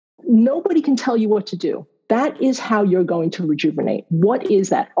nobody can tell you what to do. That is how you're going to rejuvenate. What is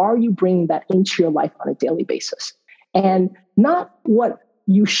that? Are you bringing that into your life on a daily basis? And not what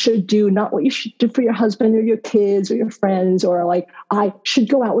you should do, not what you should do for your husband or your kids or your friends, or like, I should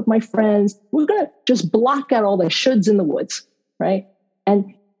go out with my friends. We're going to just block out all the shoulds in the woods, right?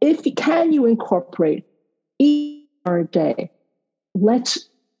 And if you can, you incorporate each hour a day, let's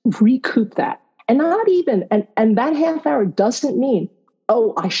recoup that. And not even, and that half hour doesn't mean,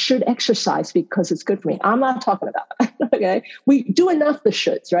 oh, I should exercise because it's good for me. I'm not talking about that, okay? We do enough the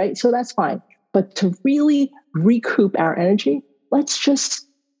shoulds, right? So that's fine. But to really recoup our energy, let's just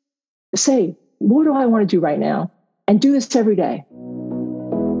say, what do I want to do right now? And do this every day.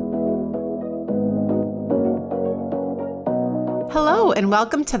 Hello, and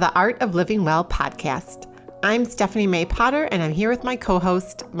welcome to the Art of Living Well podcast. I'm Stephanie May Potter, and I'm here with my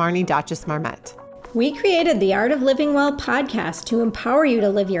co-host, Marnie Dotches-Marmette. We created the Art of Living Well podcast to empower you to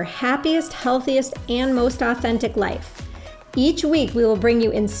live your happiest, healthiest, and most authentic life. Each week, we will bring you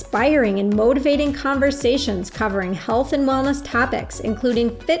inspiring and motivating conversations covering health and wellness topics,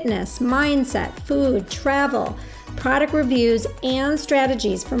 including fitness, mindset, food, travel, product reviews, and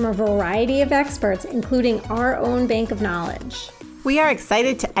strategies from a variety of experts, including our own bank of knowledge. We are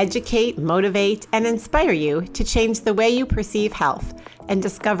excited to educate, motivate, and inspire you to change the way you perceive health and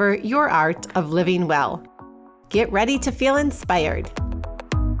discover your art of living well. Get ready to feel inspired.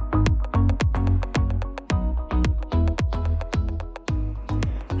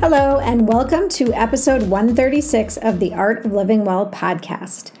 Hello, and welcome to episode 136 of the Art of Living Well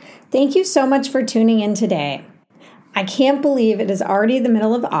podcast. Thank you so much for tuning in today. I can't believe it is already the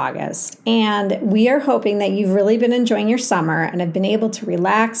middle of August, and we are hoping that you've really been enjoying your summer and have been able to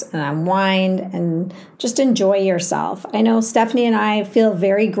relax and unwind and just enjoy yourself. I know Stephanie and I feel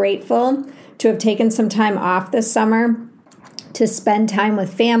very grateful to have taken some time off this summer to spend time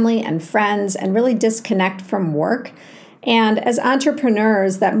with family and friends and really disconnect from work. And as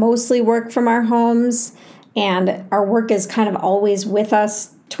entrepreneurs that mostly work from our homes, and our work is kind of always with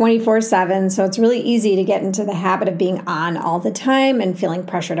us 24/7, so it's really easy to get into the habit of being on all the time and feeling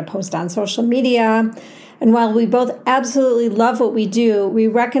pressure to post on social media. And while we both absolutely love what we do, we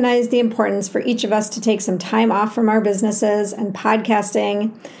recognize the importance for each of us to take some time off from our businesses and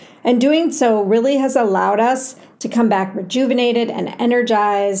podcasting. And doing so really has allowed us to come back rejuvenated and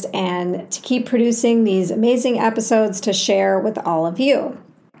energized and to keep producing these amazing episodes to share with all of you.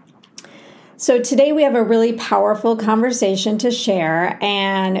 So today we have a really powerful conversation to share,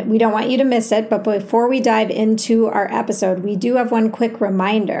 and we don't want you to miss it. But before we dive into our episode, we do have one quick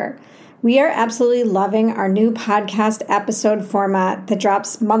reminder. We are absolutely loving our new podcast episode format that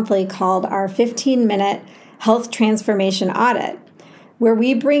drops monthly called our 15-minute Health Transformation Audit, where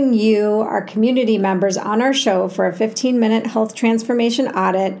we bring you, our community members, on our show for a 15-minute health transformation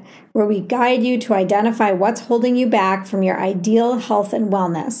audit, where we guide you to identify what's holding you back from your ideal health and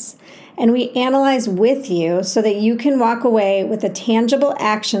wellness. And we analyze with you so that you can walk away with a tangible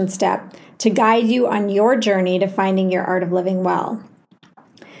action step to guide you on your journey to finding your art of living well.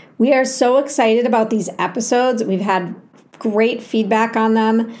 We are so excited about these episodes. We've had great feedback on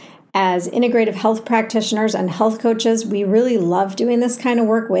them. As integrative health practitioners and health coaches, we really love doing this kind of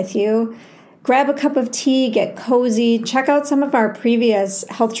work with you. Grab a cup of tea, get cozy, check out some of our previous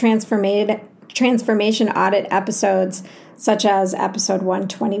health transformation audit episodes, such as episode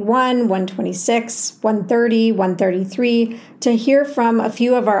 121, 126, 130, 133, to hear from a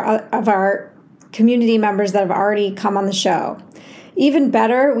few of our community members that have already come on the show. Even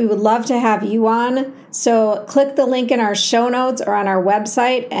better, we would love to have you on, so click the link in our show notes or on our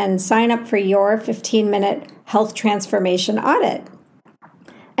website and sign up for your 15-minute health transformation audit.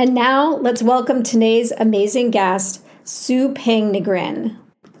 And now, let's welcome today's amazing guest, Sue Ping Negrin.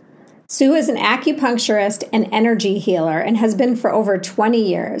 Sue is an acupuncturist and energy healer and has been for over 20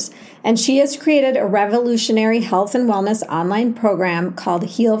 years, and she has created a revolutionary health and wellness online program called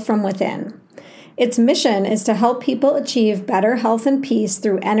Heal From Within. Its mission is to help people achieve better health and peace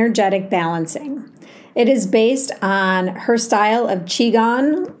through energetic balancing. It is based on her style of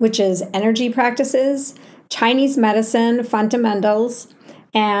Qigong, which is energy practices, Chinese medicine fundamentals,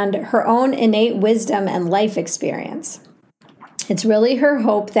 and her own innate wisdom and life experience. It's really her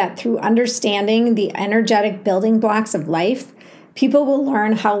hope that through understanding the energetic building blocks of life, people will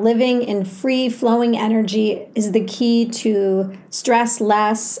learn how living in free-flowing energy is the key to stress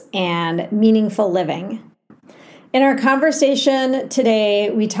less and meaningful living. In our conversation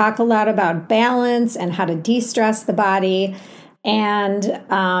today, we talk a lot about balance and how to de-stress the body. And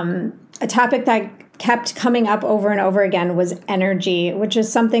a topic that kept coming up over and over again was energy, which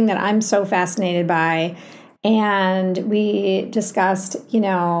is something that I'm so fascinated by. And we discussed,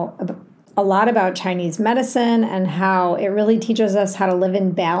 a lot about Chinese medicine and how it really teaches us how to live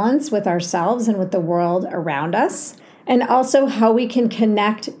in balance with ourselves and with the world around us. And also how we can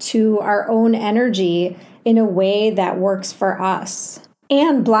connect to our own energy in a way that works for us.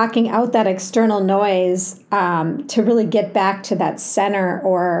 And blocking out that external noise to really get back to that center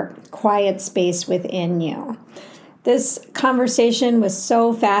or quiet space within you. This conversation was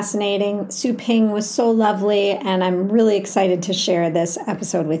so fascinating. Su Ping was so lovely, and I'm really excited to share this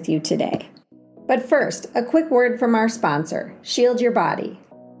episode with you today. But first, a quick word from our sponsor, Shield Your Body.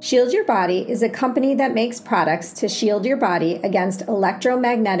 Shield Your Body is a company that makes products to shield your body against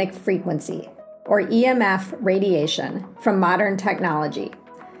electromagnetic frequency, or EMF radiation, from modern technology.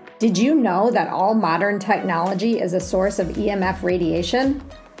 Did you know that all modern technology is a source of EMF radiation?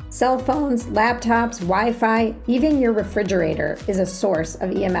 Cell phones, laptops, Wi-Fi, even your refrigerator is a source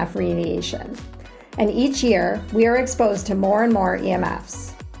of EMF radiation. And each year, we are exposed to more and more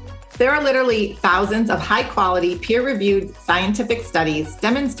EMFs. There are literally thousands of high-quality, peer-reviewed scientific studies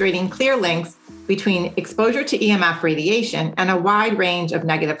demonstrating clear links between exposure to EMF radiation and a wide range of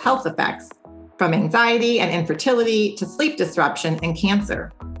negative health effects, from anxiety and infertility to sleep disruption and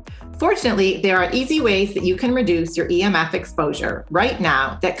cancer. Fortunately, there are easy ways that you can reduce your EMF exposure right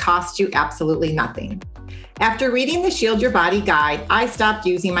now that cost you absolutely nothing. After reading the Shield Your Body guide, I stopped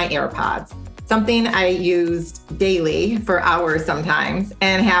using my AirPods, something I used daily for hours sometimes,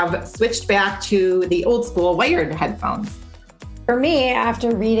 and have switched back to the old school wired headphones. For me,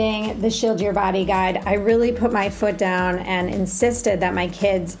 after reading the Shield Your Body guide, I really put my foot down and insisted that my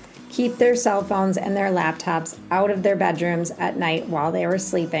kids keep their cell phones and their laptops out of their bedrooms at night while they were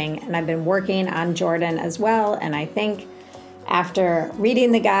sleeping. And I've been working on Jordan as well. And I think after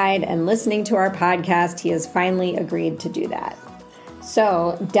reading the guide and listening to our podcast, he has finally agreed to do that.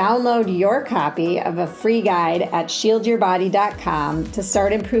 So download your copy of a free guide at shieldyourbody.com to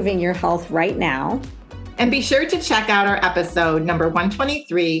start improving your health right now. And be sure to check out our episode number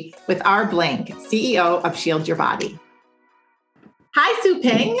 123 with our Blank, CEO of Shield Your Body. Hi, Su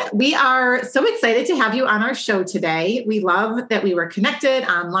Ping. We are so excited to have you on our show today. We love that we were connected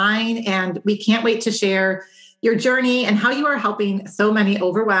online, and we can't wait to share your journey and how you are helping so many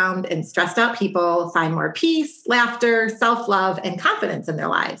overwhelmed and stressed out people find more peace, laughter, self-love, and confidence in their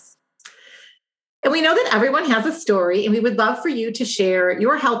lives. And we know that everyone has a story, and we would love for you to share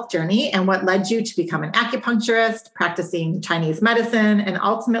your health journey and what led you to become an acupuncturist, practicing Chinese medicine, and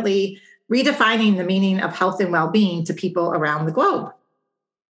ultimately redefining the meaning of health and well-being to people around the globe.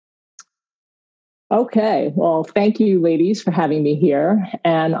 Okay. Well, thank you, ladies, for having me here.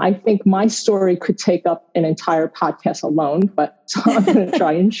 And I think my story could take up an entire podcast alone, but so I'm going to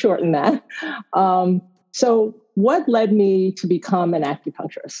try and shorten that. So what led me to become an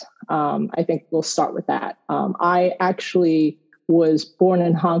acupuncturist? I think we'll start with that. I actually was born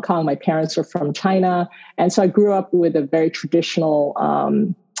in Hong Kong. My parents are from China. And so I grew up with a very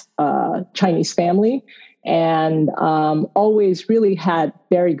traditional Chinese family, and always really had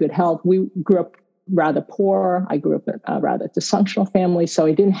very good health. We grew up rather poor. I grew up in a rather dysfunctional family, so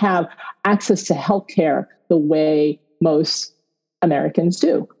I didn't have access to healthcare the way most Americans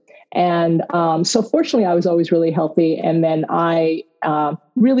do. And so fortunately, I was always really healthy. And then I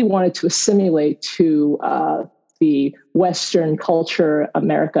really wanted to assimilate to the Western culture,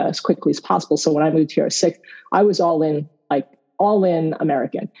 America, as quickly as possible. So when I moved here at 6, I was all in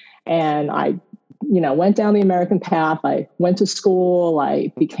American. And I, went down the American path. I went to school.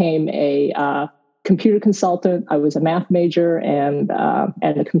 I became a computer consultant. I was a math major and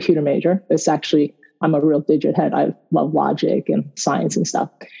a computer major. I'm a real digit head. I love logic and science and stuff.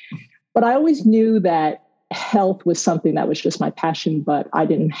 But I always knew that health was something that was just my passion, but I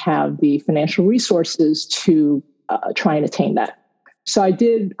didn't have the financial resources to try and attain that. So I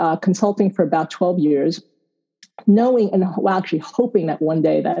did consulting for about 12 years, knowing and actually hoping that one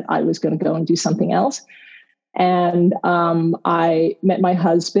day that I was going to go and do something else. And I met my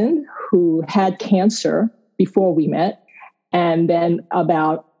husband, who had cancer before we met. And then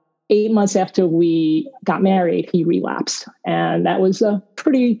about 8 months after we got married, he relapsed. And that was a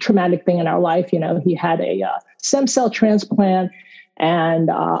pretty traumatic thing in our life. He had a stem cell transplant, and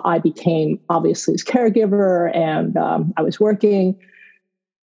I became obviously his caregiver, and I was working.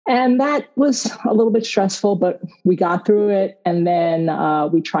 And that was a little bit stressful, but we got through it. And then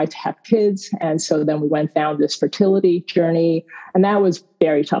we tried to have kids. And so then we went down this fertility journey. And that was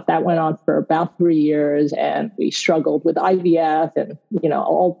very tough. That went on for about 3 years. And we struggled with IVF and,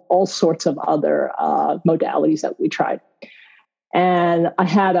 all sorts of other modalities that we tried. And I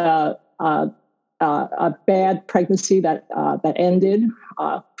had a bad pregnancy that ended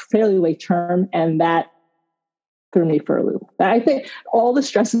fairly late term. And that threw me for a loop. I think all the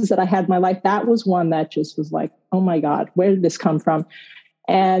stresses that I had in my life, that was one that just was like, oh my God, where did this come from?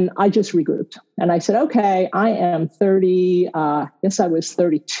 And I just regrouped. And I said, okay, I am 30. Yes, I was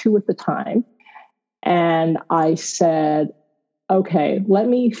 32 at the time. And I said, okay, let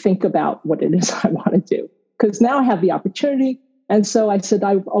me think about what it is I want to do. Because now I have the opportunity. And so I said,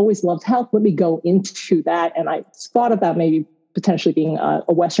 I've always loved health. Let me go into that. And I thought about maybe potentially being a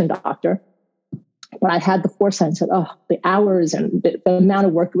Western doctor. But I had the foresight and said, oh, the hours and the amount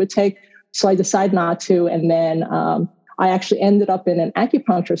of work it would take. So I decided not to. And then I actually ended up in an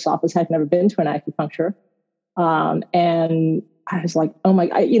acupuncturist office. I'd never been to an acupuncture. And I was like, oh my,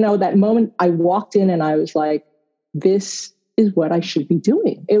 that moment I walked in and I was like, this is what I should be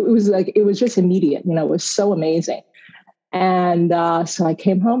doing. It was just immediate. It was so amazing. And so I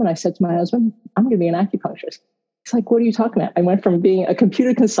came home and I said to my husband, I'm going to be an acupuncturist. He's like, what are you talking about? I went from being a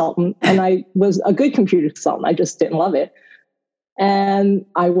computer consultant, and I was a good computer consultant. I just didn't love it. And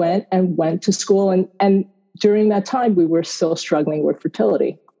I went to school. And during that time, we were still struggling with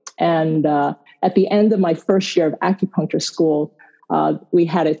fertility. And at the end of my first year of acupuncture school, we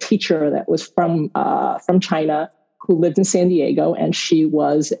had a teacher that was from China who lived in San Diego, and she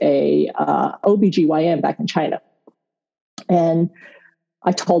was a OBGYN back in China. And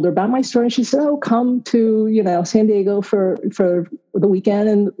I told her about my story, and she said, oh, come to, San Diego for the weekend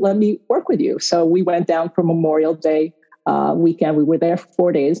and let me work with you. So we went down for Memorial Day weekend. We were there for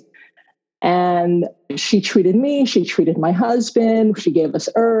 4 days. And she treated me, she treated my husband, she gave us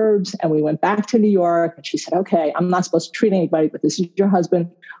herbs, and we went back to New York. And she said, okay, I'm not supposed to treat anybody, but this is your husband.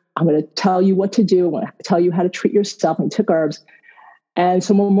 I'm going to tell you what to do. I'm going to tell you how to treat yourself. And we took herbs. And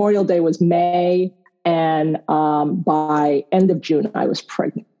so Memorial Day was May. And by end of June, I was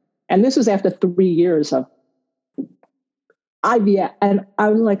pregnant. And this was after 3 yees of IVF. And I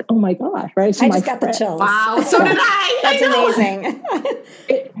was like, oh my God, right? So I just got the chills. Wow, so did I. That's amazing.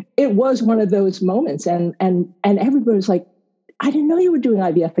 It was one of those moments. And everybody was like, I didn't know you were doing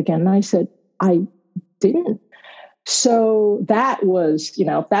IVF again. And I said, I didn't. So that was,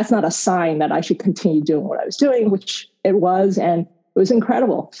 that's not a sign that I should continue doing what I was doing, which it was. And it was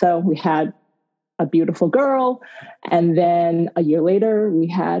incredible. So we had a beautiful girl. And then a year later, we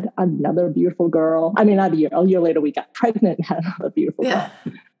had another beautiful girl. I mean, not a year later, we got pregnant and had another beautiful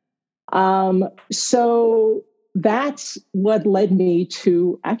girl. So that's what led me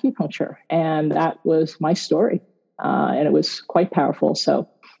to acupuncture. And that was my story. And it was quite powerful. So,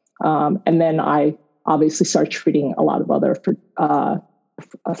 and then I obviously started treating a lot of other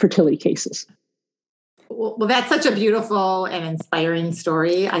fertility cases. Well, that's such a beautiful and inspiring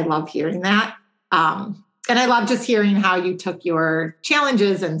story. I love hearing that. And I love just hearing how you took your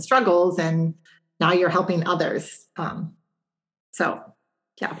challenges and struggles and now you're helping others. So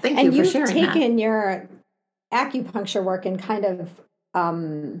yeah, thank you for sharing that. And you've taken your acupuncture work and kind of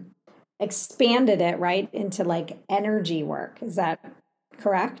expanded it, right, into like energy work. Is that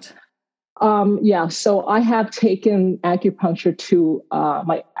correct? Yeah. So I have taken acupuncture to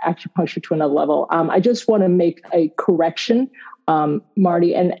my acupuncture to another level. I just want to make a correction.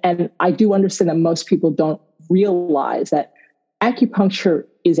 Marty, and I do understand that most people don't realize that acupuncture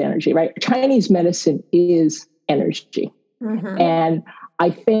is energy, right? Chinese medicine is energy. Mm-hmm. And I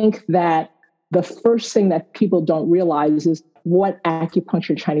think that the first thing that people don't realize is what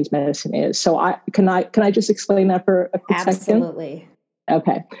acupuncture Chinese medicine is. So can I just explain that for a quick second? Absolutely.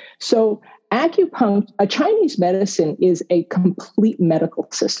 Okay. So Chinese medicine is a complete medical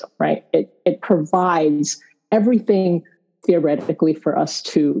system, right? It provides everything theoretically for us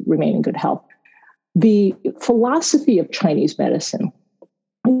to remain in good health. The philosophy of Chinese medicine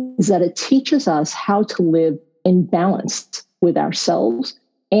is that it teaches us how to live in balance with ourselves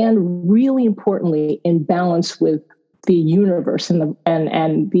and, really importantly, in balance with the universe and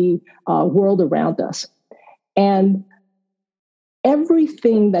the world around us. And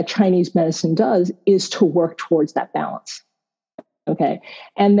everything that Chinese medicine does is to work towards that balance. Okay.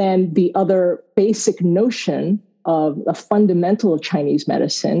 And then the other basic notion of a fundamental of Chinese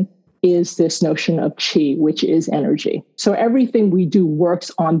medicine is this notion of qi, which is energy. So everything we do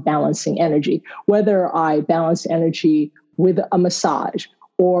works on balancing energy, whether I balance energy with a massage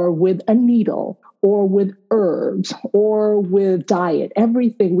or with a needle or with herbs or with diet,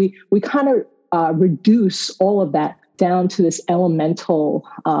 everything we kind of reduce all of that down to this elemental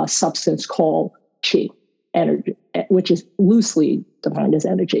substance called qi, energy, which is loosely defined as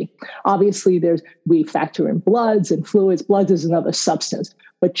energy. Obviously, we factor in bloods and fluids. Blood is another substance,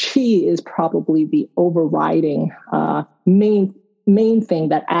 but qi is probably the overriding main thing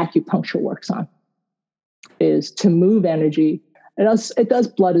that acupuncture works on, is to move energy. It does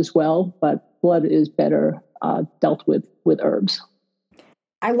blood as well, but blood is better dealt with herbs.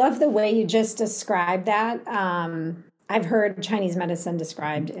 I love the way you just described that. I've heard Chinese medicine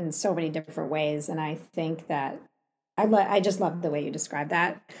described in so many different ways, and I think that I just love the way you describe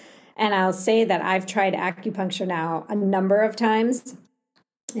that. And I'll say that I've tried acupuncture now a number of times.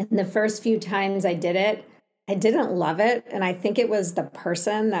 And the first few times I did it, I didn't love it. And I think it was the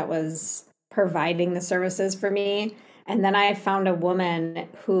person that was providing the services for me. And then I found a woman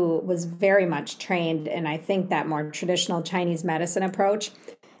who was very much trained in, I think, that more traditional Chinese medicine approach.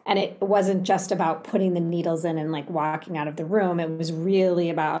 And it wasn't just about putting the needles in and like walking out of the room. It was really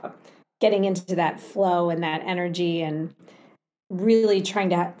about getting into that flow and that energy and really trying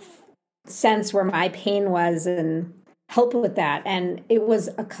to sense where my pain was and help with that. And it was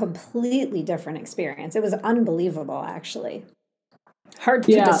a completely different experience. It was unbelievable, actually. Hard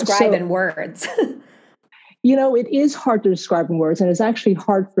to describe in words. It is hard to describe in words, and it's actually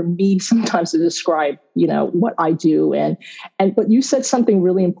hard for me sometimes to describe, what I do. But you said something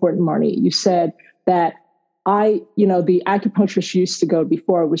really important, Marnie. You said that the acupuncturist used to go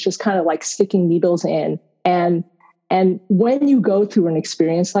before, it was just kind of like sticking needles in. And when you go through an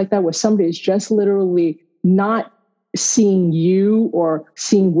experience like that, where somebody is just literally not seeing you or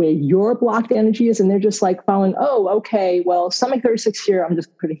seeing where your blocked energy is, and they're just like following, oh, okay, well, stomach 36 here, I'm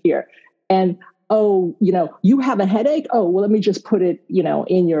just put it here. And oh, you have a headache? Oh, well, let me just put it,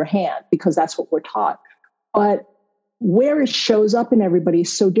 in your hand, because that's what we're taught. But where it shows up in everybody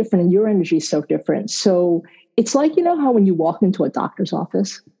is so different, and your energy is so different. So it's like, how when you walk into a doctor's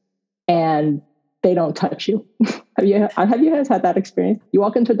office and they don't touch you. Have you guys had that experience? You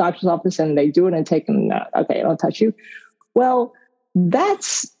walk into a doctor's office and they do it and take them, okay, I don't touch you. Well,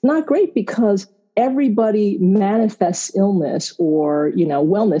 that's not great, because everybody manifests illness or,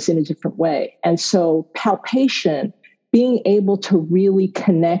 wellness in a different way. And so palpation, being able to really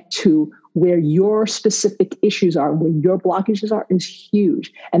connect to where your specific issues are, where your blockages are, is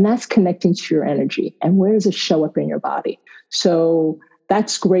huge. And that's connecting to your energy. And where does it show up in your body? So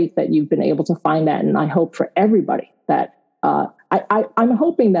that's great that you've been able to find that. And I hope for everybody that I'm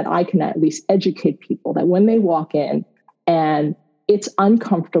hoping that I can at least educate people that when they walk in and it's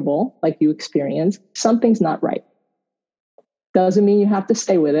uncomfortable, like you experience, something's not right. Doesn't mean you have to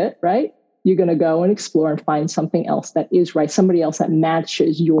stay with it, right? You're going to go and explore and find something else that is right, somebody else that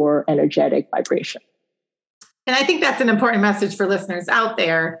matches your energetic vibration. And I think that's an important message for listeners out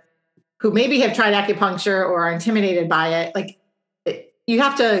there who maybe have tried acupuncture or are intimidated by it. Like, you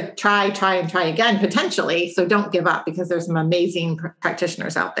have to try again, potentially. So don't give up, because there's some amazing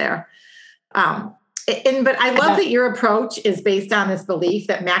practitioners out there. But I love that your approach is based on this belief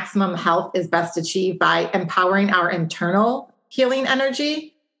that maximum health is best achieved by empowering our internal healing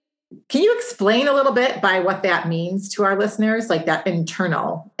energy. Can you explain a little bit by what that means to our listeners, like that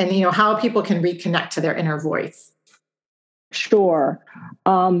internal, and how people can reconnect to their inner voice? Sure.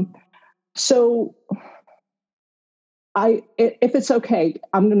 So if it's okay,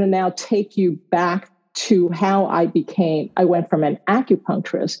 I'm going to now take you back to how I went from an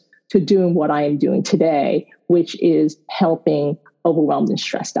acupuncturist to doing what I am doing today, which is helping overwhelmed and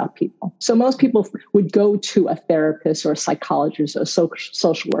stressed out people. So most people would go to a therapist or a psychologist or a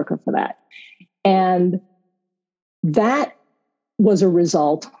social worker for that. And that was a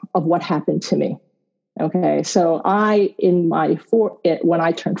result of what happened to me. Okay. So when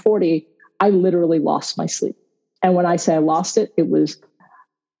I turned 40, I literally lost my sleep. And when I say I lost it, it was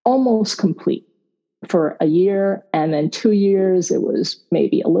almost complete. For a year, and then 2 years, it was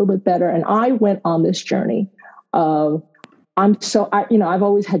maybe a little bit better. And I went on this journey of, I've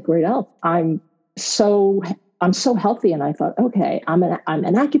always had great health. I'm so healthy. And I thought, okay, I'm an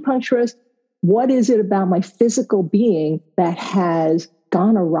acupuncturist. What is it about my physical being that has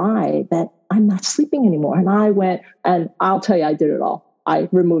gone awry that I'm not sleeping anymore? And I went, and I'll tell you, I did it all. I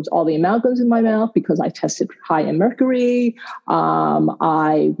removed all the amalgams in my mouth because I tested high in mercury.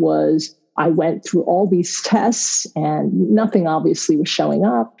 I went through all these tests and nothing obviously was showing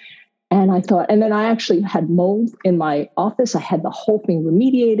up. And I thought, and then I actually had mold in my office. I had the whole thing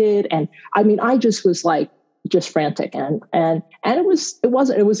remediated. And I just was just frantic. And it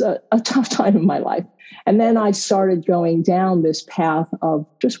was a tough time in my life. And then I started going down this path of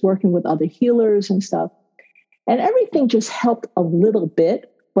just working with other healers and stuff. And everything just helped a little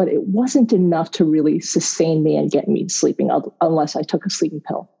bit, but it wasn't enough to really sustain me and get me sleeping unless I took a sleeping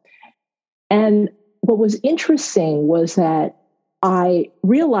pill. And what was interesting was that I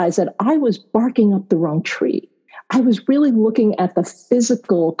realized that I was barking up the wrong tree. I was really looking at the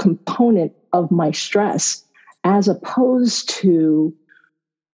physical component of my stress as opposed to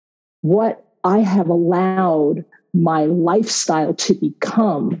what I have allowed my lifestyle to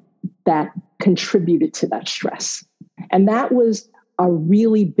become that contributed to that stress. And that was a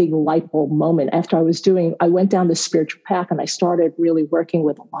really big light bulb moment after I went down the spiritual path and I started really working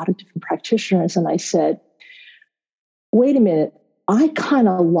with a lot of different practitioners. And I said, wait a minute, I kind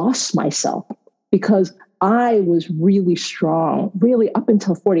of lost myself because I was really strong, really up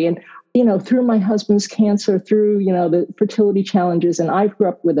until 40. And, through my husband's cancer, through, the fertility challenges, and I grew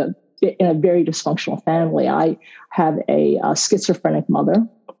up in a very dysfunctional family. I have a schizophrenic mother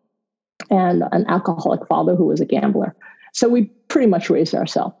and an alcoholic father who was a gambler. So we pretty much raised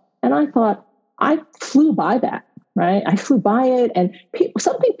ourselves. And I thought, I flew by that, right? I flew by it. And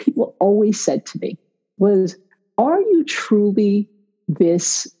something people always said to me was, are you truly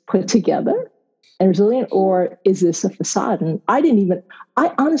this put together and resilient, or is this a facade? And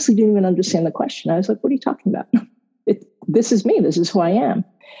I honestly didn't even understand the question. I was like, what are you talking about? This is me. This is who I am.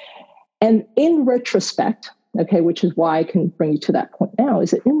 And in retrospect, okay, which is why I can bring you to that point now, is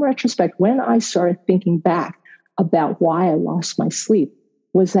that in retrospect, when I started thinking back about why I lost my sleep,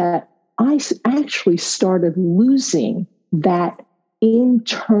 was that I actually started losing that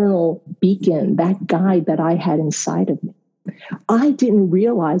internal beacon, that guide that I had inside of me. I didn't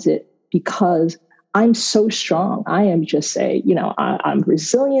realize it because I'm so strong. I am just I'm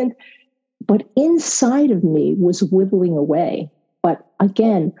resilient, but inside of me was whittling away. But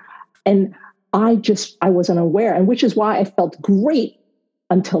again, and I wasn't aware, and which is why I felt great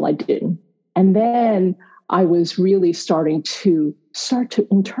until I didn't. And then I was really starting to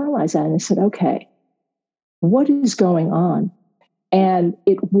internalize that. And I said, okay, what is going on? And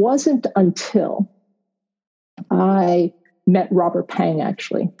it wasn't until I met Robert Pang,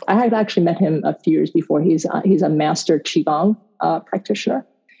 actually. I had actually met him a few years before. He's a master Qigong practitioner.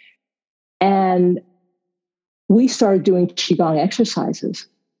 And we started doing Qigong exercises.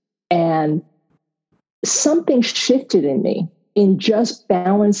 And something shifted in me in just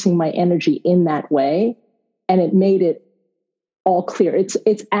balancing my energy in that way. And it made it all clear. It's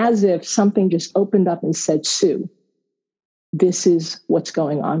as if something just opened up and said, Sue, this is what's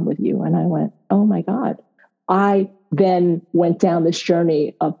going on with you. And I went, oh my God. I then went down this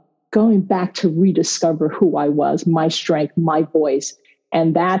journey of going back to rediscover who I was, my strength, my voice.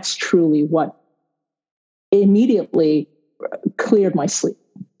 And that's truly what immediately cleared my sleep.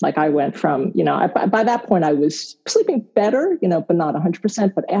 Like I went from, by that point I was sleeping better, but not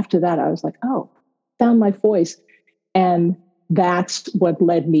 100%. But after that, I was like, oh, found my voice. And that's what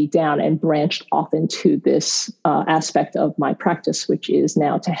led me down and branched off into this aspect of my practice, which is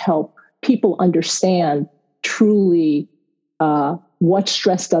now to help people understand truly what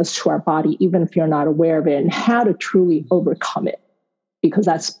stress does to our body, even if you're not aware of it, and how to truly overcome it. Because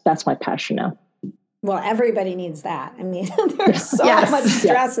that's my passion now. Well, everybody needs that. I mean, there's so much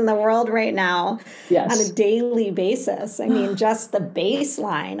stress in the world right now on a daily basis. I mean, just the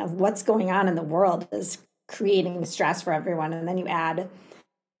baseline of what's going on in the world is creating stress for everyone. And then you add,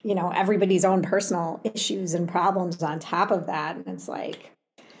 everybody's own personal issues and problems on top of that. And it's like,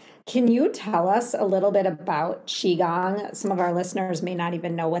 can you tell us a little bit about Qigong? Some of our listeners may not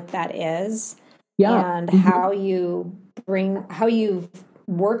even know what that is. Yeah. And how you've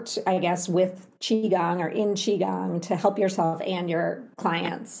worked, I guess, with Qigong or in Qigong to help yourself and your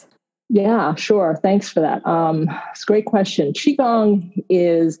clients. Yeah, sure. Thanks for that. It's a great question. Qigong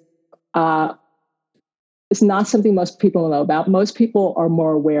is not something most people know about. Most people are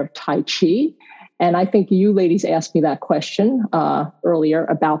more aware of Tai Chi. And I think you ladies asked me that question earlier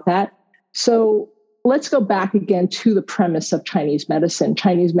about that. So let's go back again to the premise of Chinese medicine.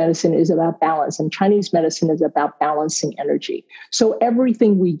 Chinese medicine is about balance, and Chinese medicine is about balancing energy. So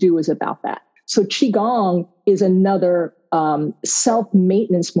everything we do is about that. So Qigong is another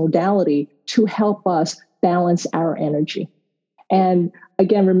self-maintenance modality to help us balance our energy. And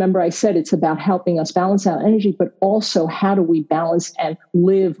again, remember I said it's about helping us balance our energy, but also how do we balance and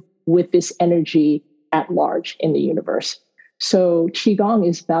live with this energy at large in the universe. So Qigong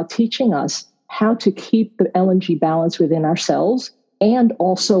is about teaching us how to keep the energy balance within ourselves and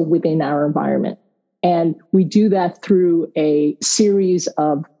also within our environment. And we do that through a series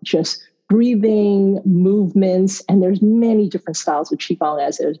of just breathing movements. And there's many different styles of Qigong,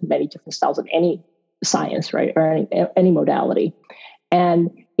 as there's many different styles of any science, right? Or any modality. And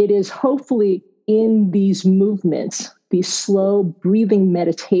it is hopefully in these movements, these slow breathing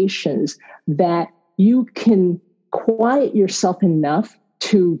meditations, that you can quiet yourself enough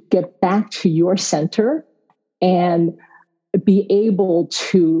to get back to your center and be able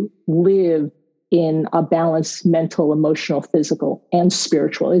to live in a balanced mental, emotional, physical, and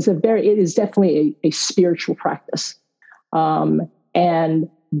spiritual. It is definitely a spiritual practice. And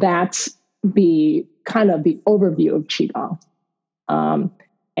that's the kind of the overview of Qigong.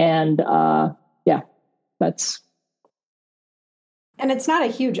 And yeah, that's. And it's not a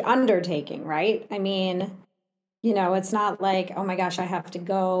huge undertaking, right? I mean, it's not like, oh my gosh, I have to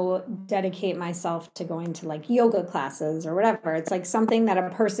go dedicate myself to going to like yoga classes or whatever. It's like something that a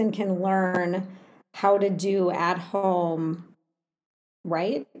person can learn how to do at home,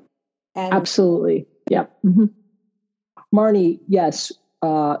 right? And Absolutely. Yep. Mm-hmm. Marnie, yes.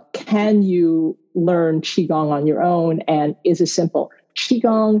 Can you learn Qigong on your own? And is it simple?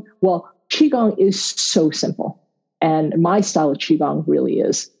 Qigong is so simple. And my style of Qigong really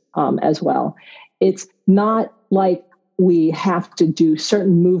is as well. It's not like we have to do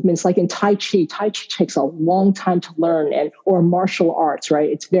certain movements like in Tai Chi. Tai Chi takes a long time to learn, or martial arts, right?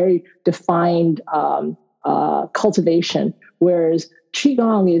 It's very defined cultivation. Whereas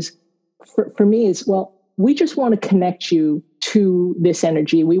Qigong is, for me, is, well, we just want to connect you to this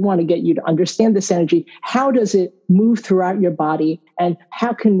energy. We want to get you to understand this energy. How does it move throughout your body? And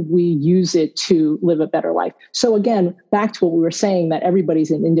how can we use it to live a better life? So again, back to what we were saying, that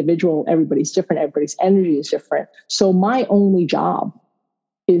everybody's an individual, everybody's different, everybody's energy is different. So my only job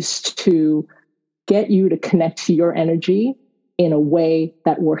is to get you to connect to your energy in a way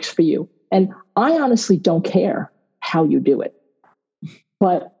that works for you. And I honestly don't care how you do it.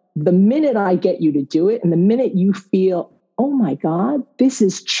 But the minute I get you to do it, and the minute you feel, oh my God, this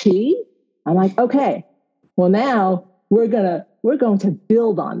is chi, I'm like, okay, well now we're going to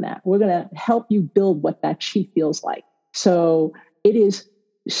build on that. We're going to help you build what that chi feels like. So it is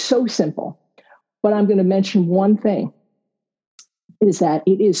so simple. But I'm going to mention one thing, is that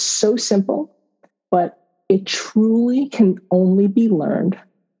it is so simple, but it truly can only be learned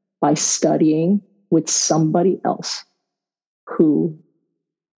by studying with somebody else who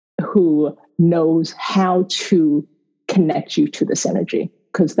knows how to connect you to this energy,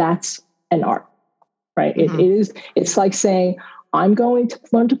 because that's an art, right? Mm-hmm. It's like saying, I'm going to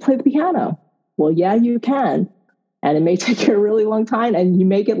learn to play the piano. Well, yeah, you can. And it may take you a really long time and you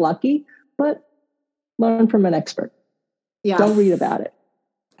may get lucky, but learn from an expert. Yes. Don't read about it.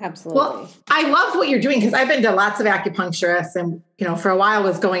 Absolutely. Well, I love what you're doing, because I've been to lots of acupuncturists and, for a while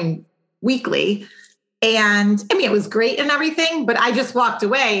was going weekly. And I mean, it was great and everything, but I just walked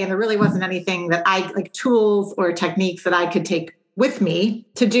away and there really wasn't anything that like tools or techniques that I could take with me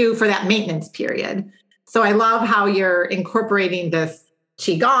to do for that maintenance period. So I love how you're incorporating this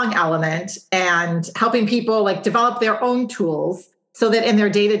Qigong element and helping people like develop their own tools so that in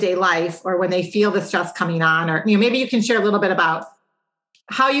their day-to-day life, or when they feel the stress coming on, or, maybe you can share a little bit about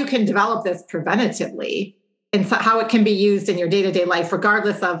how you can develop this preventatively and so how it can be used in your day-to-day life,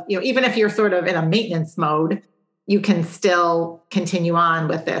 regardless of, even if you're sort of in a maintenance mode, you can still continue on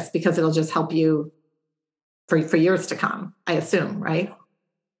with this because it'll just help you for years to come, I assume, right?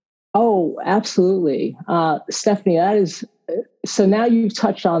 Oh, absolutely. Stephanie, that is, so now you've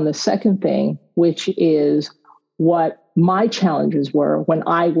touched on the second thing, which is what my challenges were when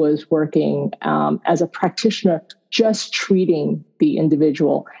I was working as a practitioner, just treating the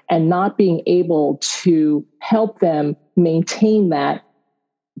individual and not being able to help them maintain that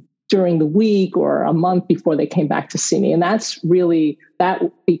during the week or a month before they came back to see me. And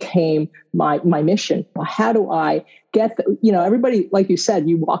that became my mission. Well, how do I get, everybody, like you said,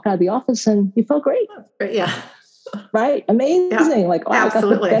 you walk out of the office and you feel great. Yeah. Right? Amazing. Yeah, like, oh,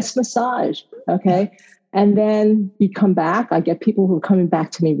 absolutely. I got the best massage. Okay. And then you come back. I get people who are coming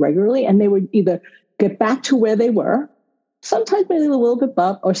back to me regularly, and they would either get back to where they were, sometimes maybe a little bit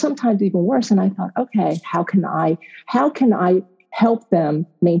above, or sometimes even worse. And I thought, okay, how can I help them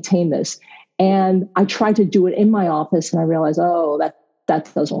maintain this? And I tried to do it in my office, and I realized, oh, that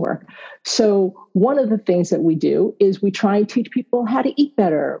doesn't work. So one of the things that we do is we try and teach people how to eat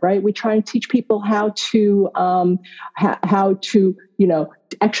better, right? We try and teach people how to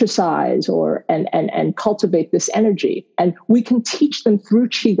exercise and cultivate this energy. And we can teach them through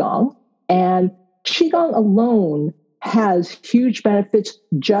Qigong, and Qigong alone has huge benefits,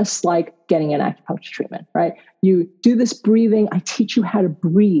 just like getting an acupuncture treatment, right? You do this breathing. I teach you how to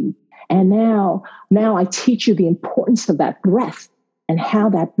breathe. And now I teach you the importance of that breath and how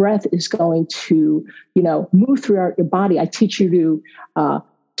that breath is going to, move throughout your body. I teach you to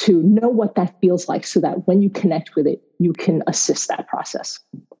know what that feels like, so that when you connect with it, you can assist that process.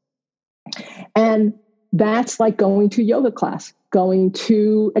 And that's like going to yoga class, going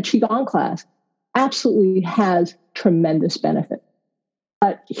to a Qigong class. Absolutely has tremendous benefit.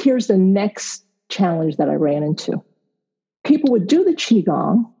 But here's the next challenge that I ran into. People would do the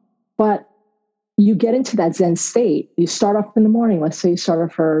Qigong, but you get into that Zen state. You start off in the morning. Let's say you start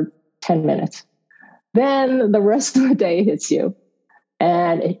off for 10 minutes. Then the rest of the day hits you.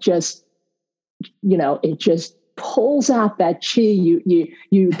 And it just pulls out that chi. You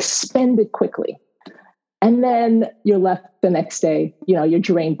expend it quickly. And then you're left the next day, you're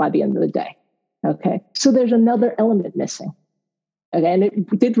drained by the end of the day. Okay. So there's another element missing. Okay. And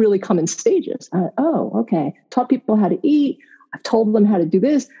it did really come in stages. Okay. Taught people how to eat. I've told them how to do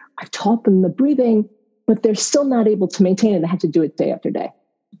this. I've taught them the breathing, but they're still not able to maintain it. They have to do it day after day.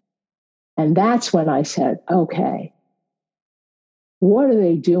 And that's when I said, okay, what are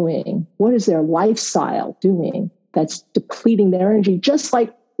they doing? What is their lifestyle doing that's depleting their energy? Just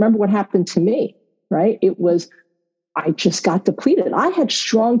like, remember what happened to me, right? I just got depleted. I had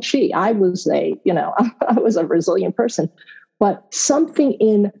strong chi. I was I was a resilient person, but something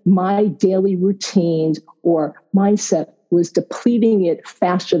in my daily routines or mindset was depleting it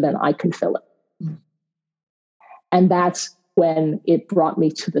faster than I could fill it. Mm. And that's when it brought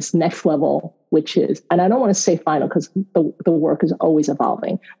me to this next level, which is, and I don't want to say final because the work is always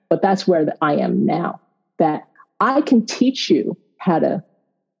evolving, but that's where I am now, that I can teach you how to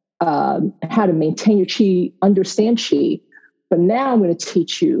maintain your chi, understand chi, but now I'm going to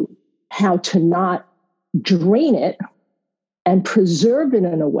teach you how to not drain it and preserve it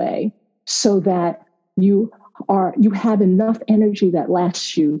in a way so that you have enough energy that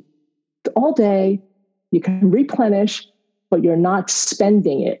lasts you all day. You can replenish, but you're not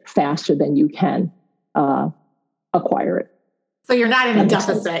spending it faster than you can acquire it. So you're not in a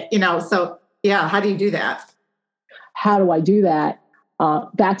deficit, so yeah, how do you do that? How do I do that?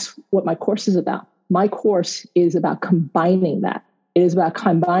 That's what my course is about. My course is about combining that. It is about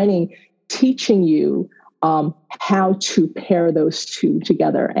teaching you how to pair those two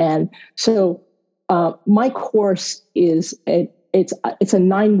together. And so my course is it's a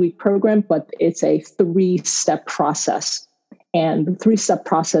 9-week program, but it's a 3-step process. And the 3-step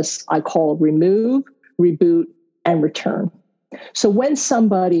process I call remove, reboot, and return. So when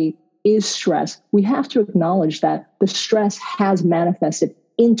somebody is stressed, we have to acknowledge that the stress has manifested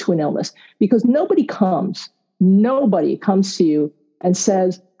into an illness, because nobody comes to you and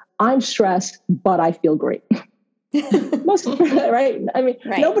says, I'm stressed, but I feel great. Most, right? I mean,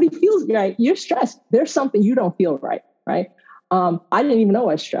 right. Nobody feels right. You're stressed. There's something you don't feel right, right? I didn't even know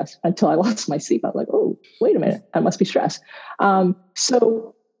I was stressed until I lost my sleep. I was like, oh, wait a minute, I must be stressed.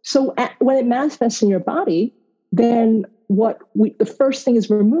 So when it manifests in your body, then the first thing is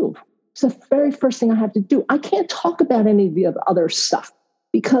remove. It's the very first thing I have to do. I can't talk about any of the other stuff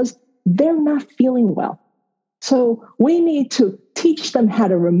because they're not feeling well. So we need to teach them how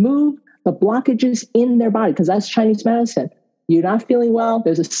to remove the blockages in their body, because that's Chinese medicine. You're not feeling well.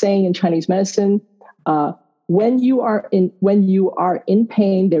 There's a saying in Chinese medicine, when you are in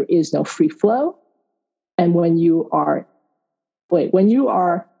pain, there is no free flow. And when you are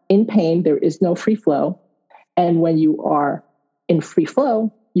in pain, there is no free flow. And when you are in free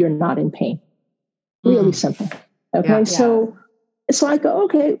flow, you're not in pain. Really simple. Okay. Yeah. So I go,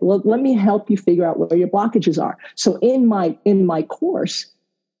 okay, well, let me help you figure out where your blockages are. So in my course,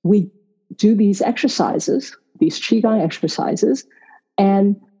 we do these exercises, these Qigong exercises,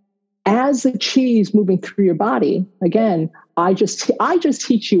 and as the chi is moving through your body, again, I just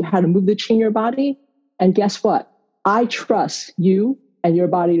teach you how to move the chi in your body. And guess what? I trust you and your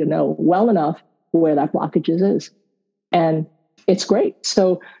body to know well enough where that blockages is. And it's great.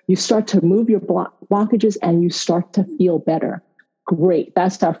 So you start to move your blockages and you start to feel better. Great.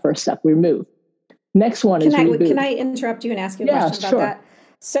 That's our first step. Remove. Next one is reboot. Can I interrupt you and ask you a question about that?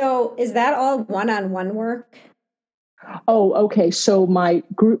 So is that all one-on-one work? Oh, okay. So my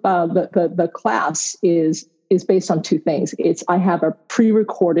group, the class is based on 2 things. I have a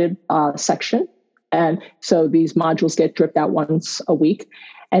pre-recorded section, and so these modules get dripped out once a week,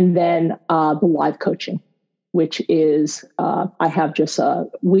 and then the live coaching, which is I have just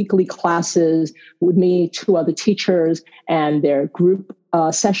weekly classes with me, 2 other teachers, and their group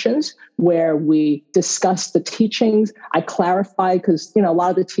sessions where we discuss the teachings. I clarify because, a lot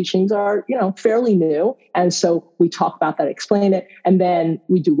of the teachings are, fairly new. And so we talk about that, explain it, and then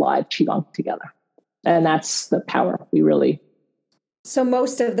we do live Qigong together. And that's the power we really. So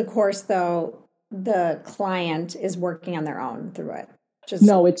most of the course, though, the client is working on their own through it.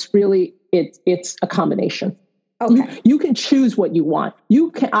 No, it's really, it's a combination. Okay. You can choose what you want.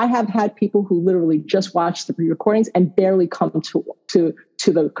 I have had people who literally just watch the recordings and barely come to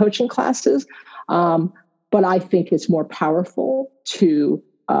the coaching classes. But I think it's more powerful to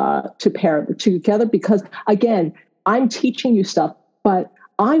pair the 2 together, because again, I'm teaching you stuff, but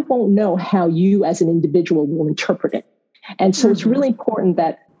I won't know how you as an individual will interpret it. And so it's really important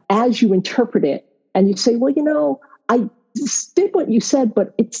that as you interpret it and you say, well, I did what you said,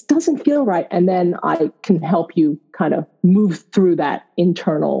 but it doesn't feel right. And then I can help you kind of move through that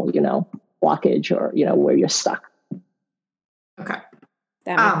internal, blockage or, where you're stuck. Okay.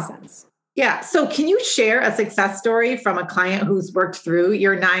 That makes sense. Yeah. So can you share a success story from a client who's worked through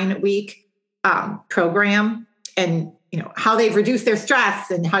your 9-week program and, how they've reduced their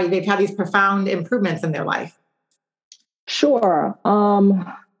stress and how they've had these profound improvements in their life? Sure. I'm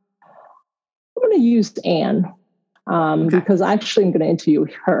going to use Anne because actually I'm going to interview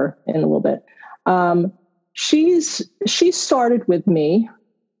her in a little bit. She started with me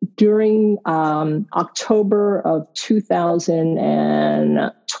during October of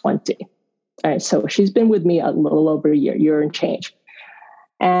 2020. All right, so she's been with me a little over a year and change.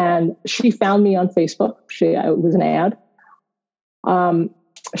 And she found me on Facebook. It was an ad.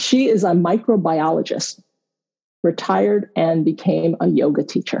 She is a microbiologist, retired and became a yoga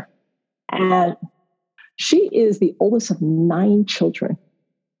teacher. And she is the oldest of 9 children,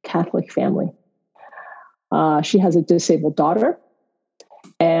 Catholic family. She has a disabled daughter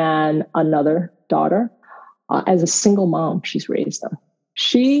and another daughter. As a single mom, she's raised them.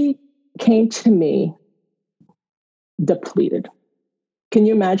 She came to me depleted. Can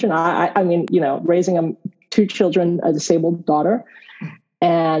you imagine? I mean, raising 2 children, a disabled daughter,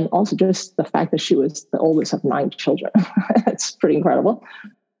 and also just the fact that she was the oldest of 9 children. That's pretty incredible.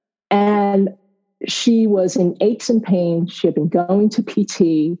 And she was in aches and pains. She had been going to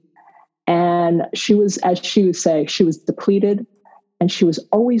PT, and she was, as she would say, she was depleted, and she was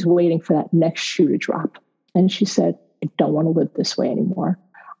always waiting for that next shoe to drop. And she said, I don't want to live this way anymore.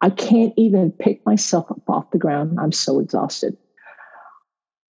 I can't even pick myself up off the ground. I'm so exhausted.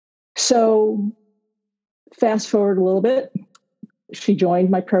 So fast forward a little bit, she joined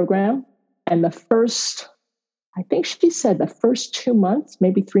my program. And I think she said the first 2 months,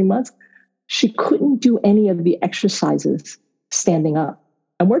 maybe 3 months, she couldn't do any of the exercises standing up.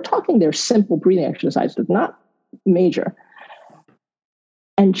 And we're talking they're simple breathing exercises, not major.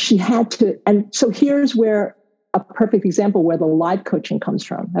 And she had to, and so here's where a perfect example where the live coaching comes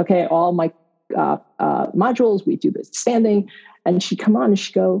from. Okay, all my modules, we do this standing, and she'd come on and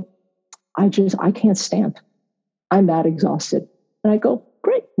she'd go, I can't stand. I'm that exhausted. And I go,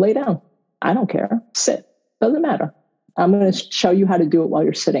 great, lay down. I don't care. Sit. Doesn't matter. I'm going to show you how to do it while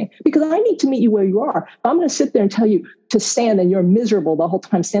you're sitting because I need to meet you where you are. If I'm going to sit there and tell you to stand and you're miserable the whole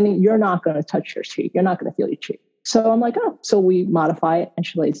time standing, you're not going to touch your cheek. You're not going to feel your cheek. So I'm like, oh, so we modify it and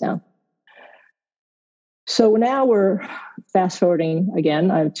she lays down. So now we're fast forwarding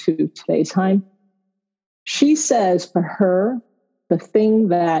again to today's time. She says for her, the thing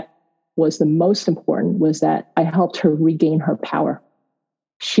that was the most important was that I helped her regain her power.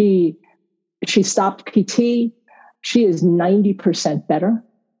 She stopped PT. She is 90% better.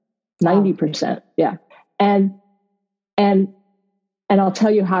 90%. Yeah. And I'll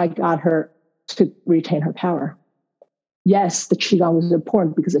tell you how I got her to retain her power. Yes, the Qigong was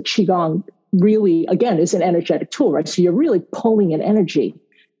important because the Qigong really, again, is an energetic tool, right? So you're really pulling in energy.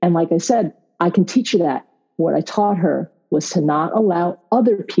 And like I said, I can teach you that. What I taught her was to not allow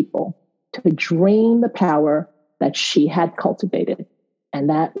other people to drain the power that she had cultivated. And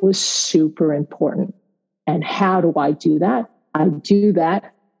that was super important. And how do I do that? I do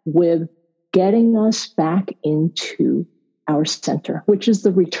that with getting us back into our center, which is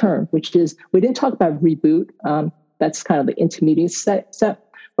the return, which is, we didn't talk about reboot. That's kind of the intermediate step.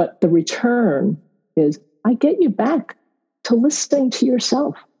 But the return is, I get you back to listening to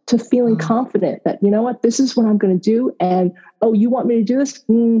yourself, to feeling confident that, you know what, this is what I'm going to do. And, oh, you want me to do this?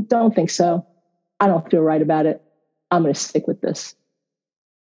 Don't think so. I don't feel right about it. I'm going to stick with this.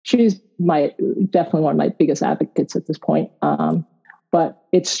 She's definitely one of my biggest advocates at this point. But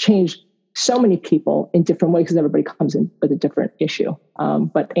it's changed so many people in different ways because everybody comes in with a different issue.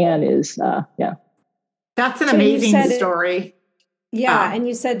 But Anne is, yeah. That's an amazing story. And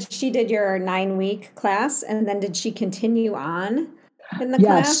you said she did your 9-week class, and then did she continue on in the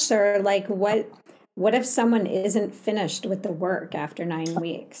class, or like what if someone isn't finished with the work after 9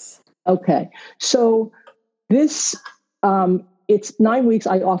 weeks? Okay, so this it's 9 weeks.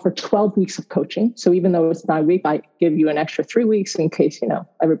 I offer 12 weeks of coaching. So even though it's 9 weeks, I give you an extra 3 weeks in case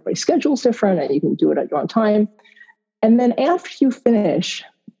everybody's schedule is different, and you can do it at your own time. And then after you finish,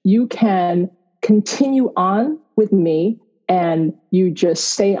 you can continue on with me. And you just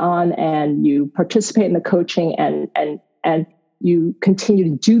stay on and you participate in the coaching and you continue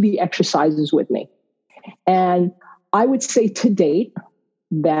to do the exercises with me. And I would say to date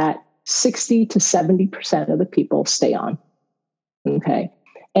that 60 to 70% of the people stay on. Okay.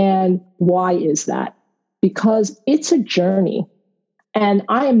 And why is that? Because it's a journey. And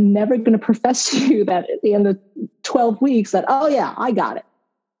I am never going to profess to you that at the end of 12 weeks that, oh yeah, I got it.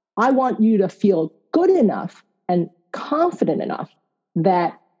 I want you to feel good enough and confident enough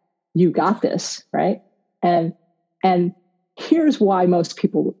that you got this, right? And here's why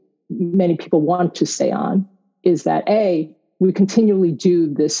many people want to stay on, is that we continually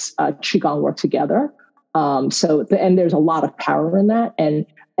do this Qigong work together. And there's a lot of power in that. And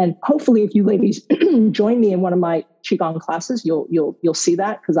hopefully if you ladies join me in one of my Qigong classes, you'll see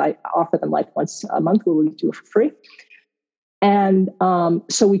that, because I offer them like once a month where we do it for free. And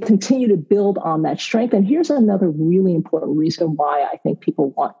so we continue to build on that strength. And here's another really important reason why I think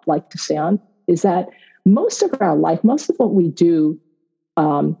people like to stay on, is that most of our life, most of what we do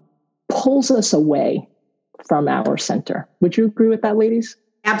pulls us away from our center. Would you agree with that, ladies?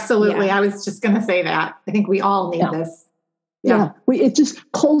 Absolutely. Yeah. I was just going to say that. I think we all need this. Yeah. It just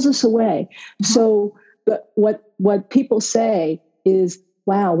pulls us away. Mm-hmm. So what people say is,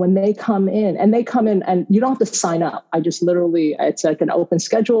 wow, when they come in and you don't have to sign up. I just literally, it's like an open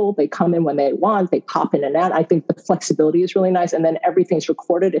schedule. They come in when they want, they pop in and out. I think the flexibility is really nice. And then everything's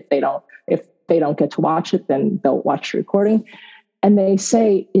recorded. If they don't get to watch it, then they'll watch the recording. And they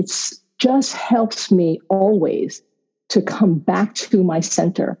say, it's just helps me always to come back to my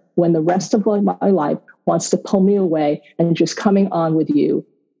center when the rest of my life wants to pull me away, and just coming on with you,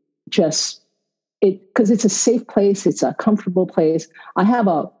 because it's a safe place. It's a comfortable place. I have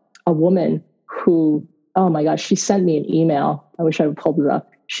a woman who, oh my gosh, she sent me an email. I wish I would pull it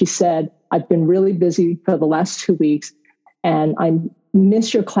up. She said, I've been really busy for the last 2 weeks, and I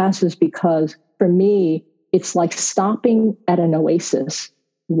miss your classes because for me, it's like stopping at an oasis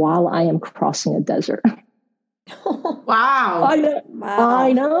while I am crossing a desert. Wow.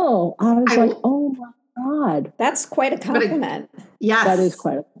 I know. I was like, oh my God. That's quite a compliment. Yes. That is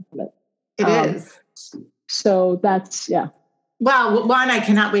quite a compliment. It is. So that's, yeah. Well, one, I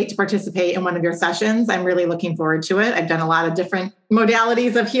cannot wait to participate in one of your sessions. I'm really looking forward to it. I've done a lot of different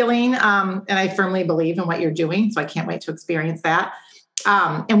modalities of healing, and I firmly believe in what you're doing. So I can't wait to experience that.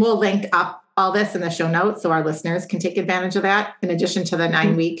 And we'll link up all this in the show notes so our listeners can take advantage of that, in addition to the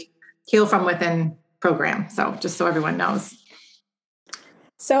 9-week Heal From Within program. So just so everyone knows.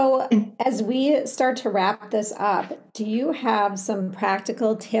 So as we start to wrap this up, do you have some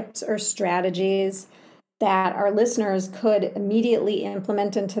practical tips or strategies that our listeners could immediately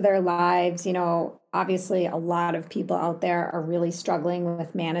implement into their lives? You know, obviously a lot of people out there are really struggling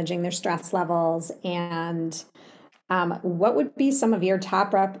with managing their stress levels. And what would be some of your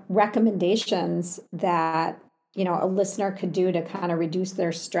top recommendations that, you know, a listener could do to kind of reduce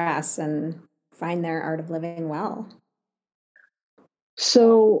their stress and find their art of living well?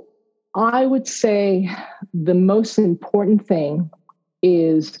 So I would say the most important thing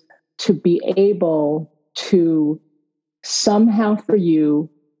is to be able to somehow for you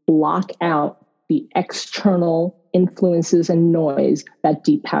block out the external influences and noise that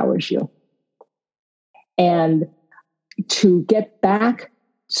depowers you. And to get back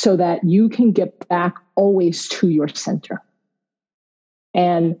so that you can get back always to your center.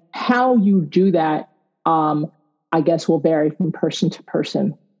 And how you do that, I guess will vary from person to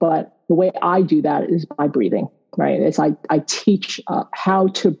person, but the way I do that is by breathing, right? It's I teach how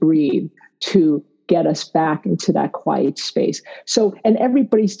to breathe to get us back into that quiet space. So, and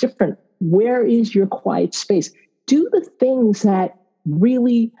everybody's different. Where is your quiet space? Do the things that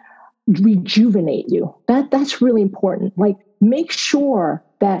really rejuvenate you. That's really important. Like, make sure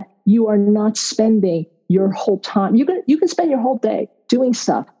that you are not spending your whole time. You can spend your whole day doing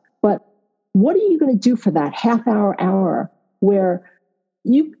stuff, but what are you going to do for that half hour where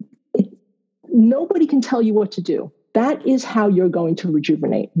nobody can tell you what to do? That is how you're going to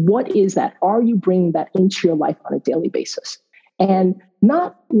rejuvenate. What is that? Are you bringing that into your life on a daily basis? And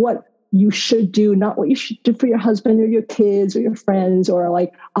not what you should do, not what you should do for your husband or your kids or your friends, or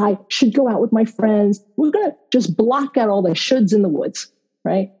like, I should go out with my friends. We're going to just block out all the shoulds in the woods,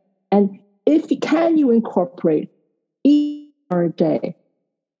 right? And if you can, you incorporate each hour a day,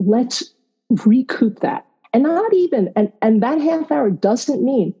 let's recoup that. And not even, and that half hour doesn't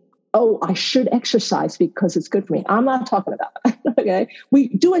mean, oh, I should exercise because it's good for me. I'm not talking about that, okay? We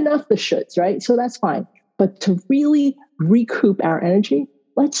do enough the shoulds, right? So that's fine. But to really recoup our energy,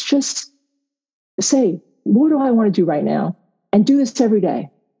 let's just say, what do I want to do right now? And do this every day.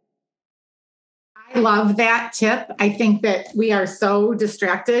 I love that tip. I think that we are so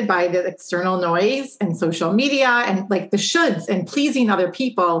distracted by the external noise and social media and like the shoulds and pleasing other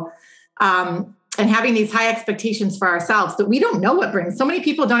people, and having these high expectations for ourselves that we don't know what brings. So many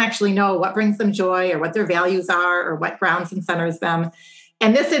people don't actually know what brings them joy or what their values are or what grounds and centers them.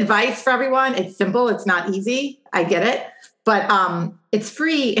 And this advice for everyone, it's simple. It's not easy. I get it. But it's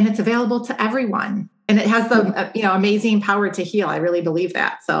free and it's available to everyone. And it has the amazing power to heal. I really believe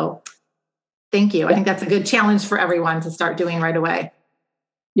that. So thank you. I think that's a good challenge for everyone to start doing right away.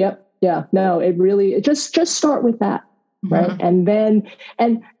 Yep. Yeah. No, it just start with that. Right. And then,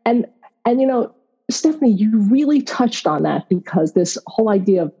 and, Stephanie, you really touched on that, because this whole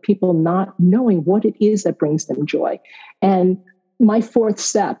idea of people not knowing what it is that brings them joy. And my fourth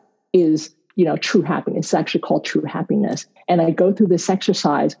step is, true happiness. It's actually called true happiness. And I go through this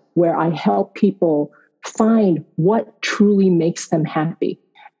exercise where I help people find what truly makes them happy.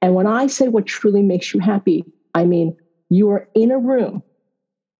 And when I say what truly makes you happy, I mean, you are in a room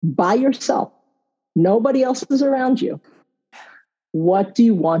by yourself. Nobody else is around you. What do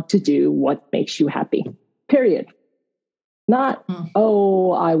you want to do? What makes you happy? Period. Not,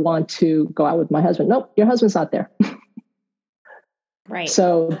 oh, I want to go out with my husband. Nope, your husband's not there. Right.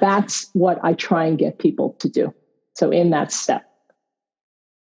 So that's what I try and get people to do. So in that step.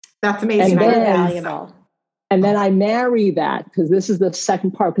 That's amazing. Very valuable. And then I marry that, because this is the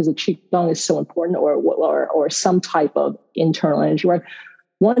second part, because the Qigong is so important, or some type of internal energy work.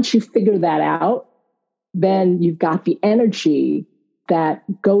 Once you figure that out, then you've got the energy that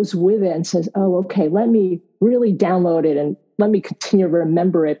goes with it and says, oh, okay, let me really download it and let me continue to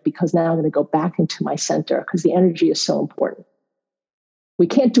remember it, because now I'm going to go back into my center, because the energy is so important. We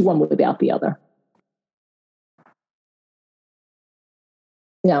can't do one without the other.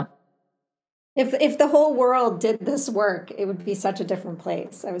 Yeah. If the whole world did this work, it would be such a different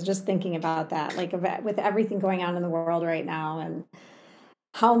place. I was just thinking about that, like with everything going on in the world right now, and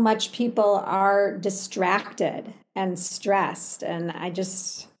how much people are distracted and stressed. And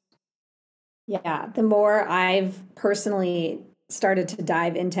the more I've personally started to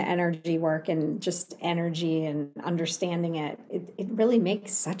dive into energy work and just energy and understanding it really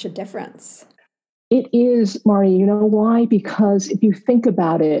makes such a difference. It is, Mari. You know why? Because if you think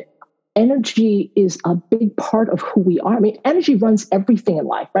about it, energy is a big part of who we are. I mean, energy runs everything in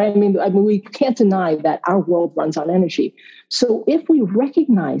life, right? I mean, we can't deny that our world runs on energy. So if we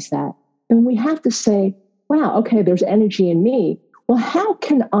recognize that, then we have to say, wow, okay, there's energy in me. Well, how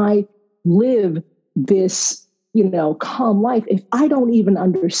can I live this, calm life if I don't even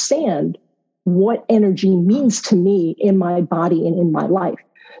understand what energy means to me in my body and in my life?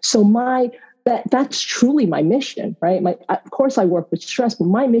 So that's truly my mission, right? Of course, I work with stress, but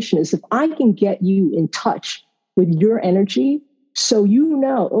my mission is, if I can get you in touch with your energy, so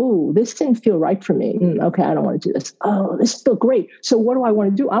oh, this didn't feel right for me. Okay, I don't want to do this. Oh, this feels great. So what do I want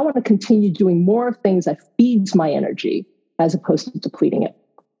to do? I want to continue doing more things that feeds my energy as opposed to depleting it,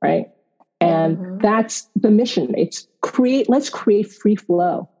 right? And that's the mission. Let's create free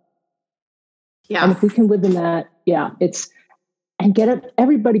flow. Yeah. And if we can live in that, and get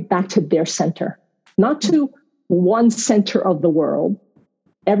everybody back to their center, not to one center of the world.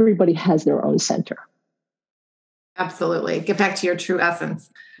 Everybody has their own center. Absolutely. Get back to your true essence.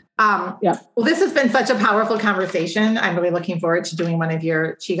 Well, this has been such a powerful conversation. I'm really looking forward to doing one of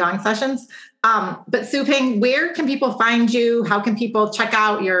your Qigong sessions. But Su Ping, where can people find you? How can people check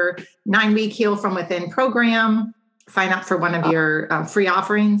out your 9-week Heal from Within program? Sign up for one of your free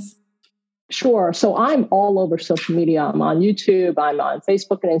offerings? Sure. So I'm all over social media. I'm on YouTube. I'm on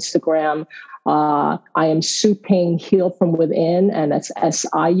Facebook and Instagram. I am Su Ping Heal from Within, and that's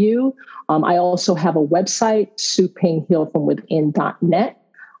SIU. I also have a website, supinghealfromwithin.net,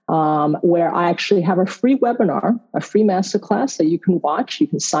 where I actually have a free webinar, a free masterclass that you can watch. You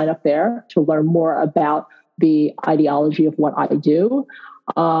can sign up there to learn more about the ideology of what I do.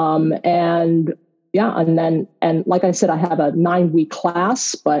 And like I said, I have a 9-week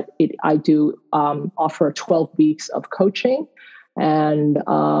class, but I do offer 12 weeks of coaching. And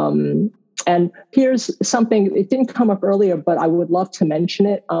here's something, it didn't come up earlier, but I would love to mention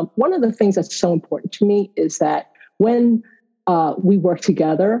it. One of the things that's so important to me is that when we work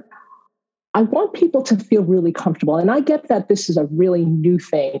together, I want people to feel really comfortable. And I get that this is a really new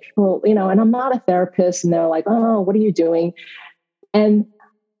thing. People, and I'm not a therapist, and they're like, oh, what are you doing? And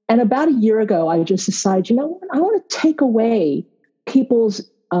about a year ago, I just decided, I want to take away people's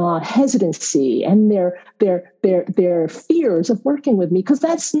hesitancy and their fears of working with me, because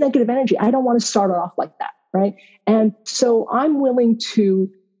that's negative energy. I don't want to start off like that, right? And so I'm willing to,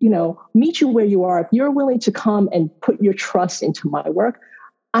 meet you where you are. If you're willing to come and put your trust into my work,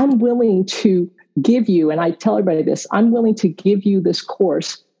 I'm willing to give you, and I tell everybody this, I'm willing to give you this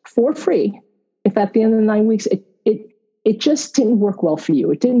course for free if at the end of the 9 weeks it just didn't work well for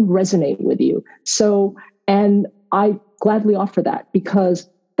you. It didn't resonate with you. So, and I gladly offer that, because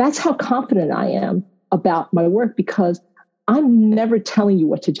that's how confident I am about my work, because I'm never telling you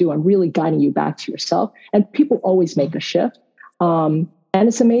what to do. I'm really guiding you back to yourself. And people always make a shift. And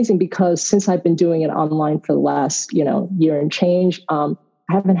it's amazing, because since I've been doing it online for the last, year and change, I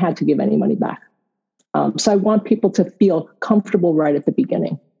haven't had to give any money back. So I want people to feel comfortable right at the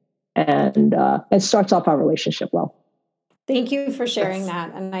beginning. And it starts off our relationship well. Thank you for sharing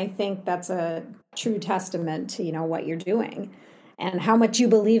that. And I think that's a true testament to, what you're doing and how much you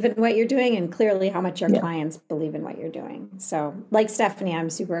believe in what you're doing, and clearly how much your clients believe in what you're doing. So like Stephanie, I'm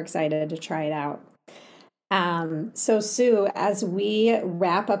super excited to try it out. So Sue, as we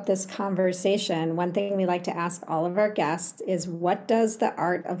wrap up this conversation, one thing we like to ask all of our guests is, what does the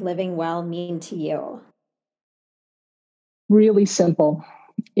art of living well mean to you? Really simple.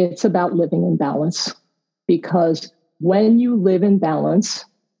 It's about living in balance, because when you live in balance,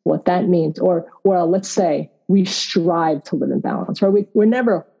 what that means, or let's say we strive to live in balance, right? We're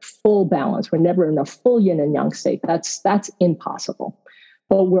never full balance. We're never in a full yin and yang state. That's impossible.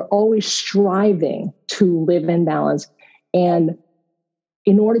 But we're always striving to live in balance. And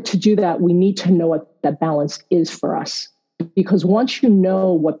in order to do that, we need to know what that balance is for us. Because once you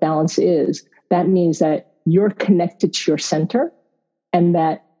know what balance is, that means that you're connected to your center, and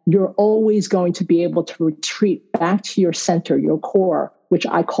that you're always going to be able to retreat back to your center, your core, which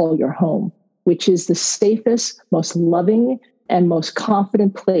I call your home, which is the safest, most loving, and most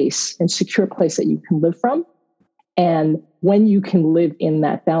confident place and secure place that you can live from. And when you can live in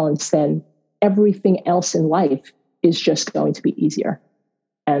that balance, then everything else in life is just going to be easier.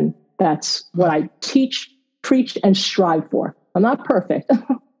 And that's what I teach, preach, and strive for. I'm not perfect,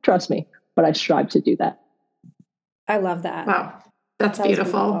 trust me, but I strive to do that. I love that. Wow. That's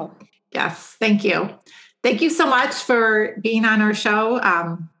beautiful. Yes. Thank you. Thank you so much for being on our show.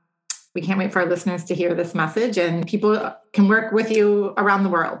 We can't wait for our listeners to hear this message, and people can work with you around the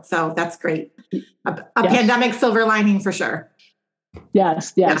world. So that's great. A pandemic silver lining for sure.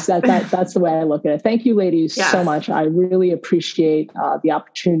 Yes. That's the way I look at it. Thank you, ladies, so much. I really appreciate the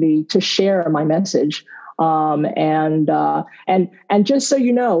opportunity to share my message. And just so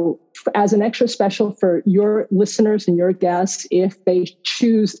you know, as an extra special for your listeners and your guests, if they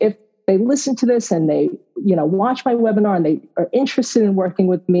listen to this and they, watch my webinar and they are interested in working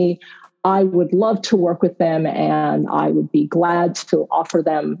with me, I would love to work with them, and I would be glad to offer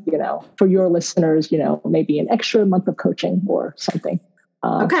them, for your listeners, maybe an extra month of coaching or something.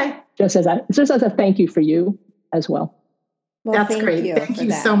 Okay. Just as a thank you for you as well. That's great. Thank you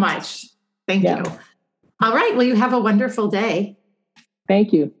so much. Thank you. All right. Well, you have a wonderful day.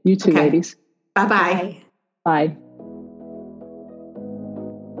 Thank you. You too, ladies. Bye-bye. Bye.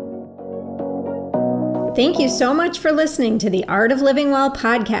 Thank you so much for listening to the Art of Living Well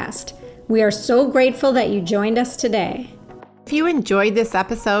podcast. We are so grateful that you joined us today. If you enjoyed this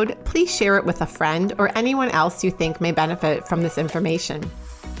episode, please share it with a friend or anyone else you think may benefit from this information.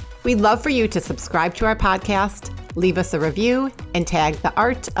 We'd love for you to subscribe to our podcast, leave us a review, and tag the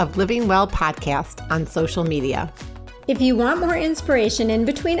Art of Living Well podcast on social media. If you want more inspiration in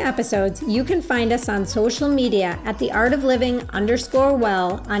between episodes, you can find us on social media at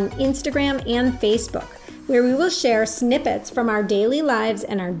theartofliving_well on Instagram and Facebook, where we will share snippets from our daily lives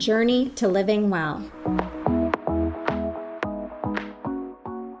and our journey to living well.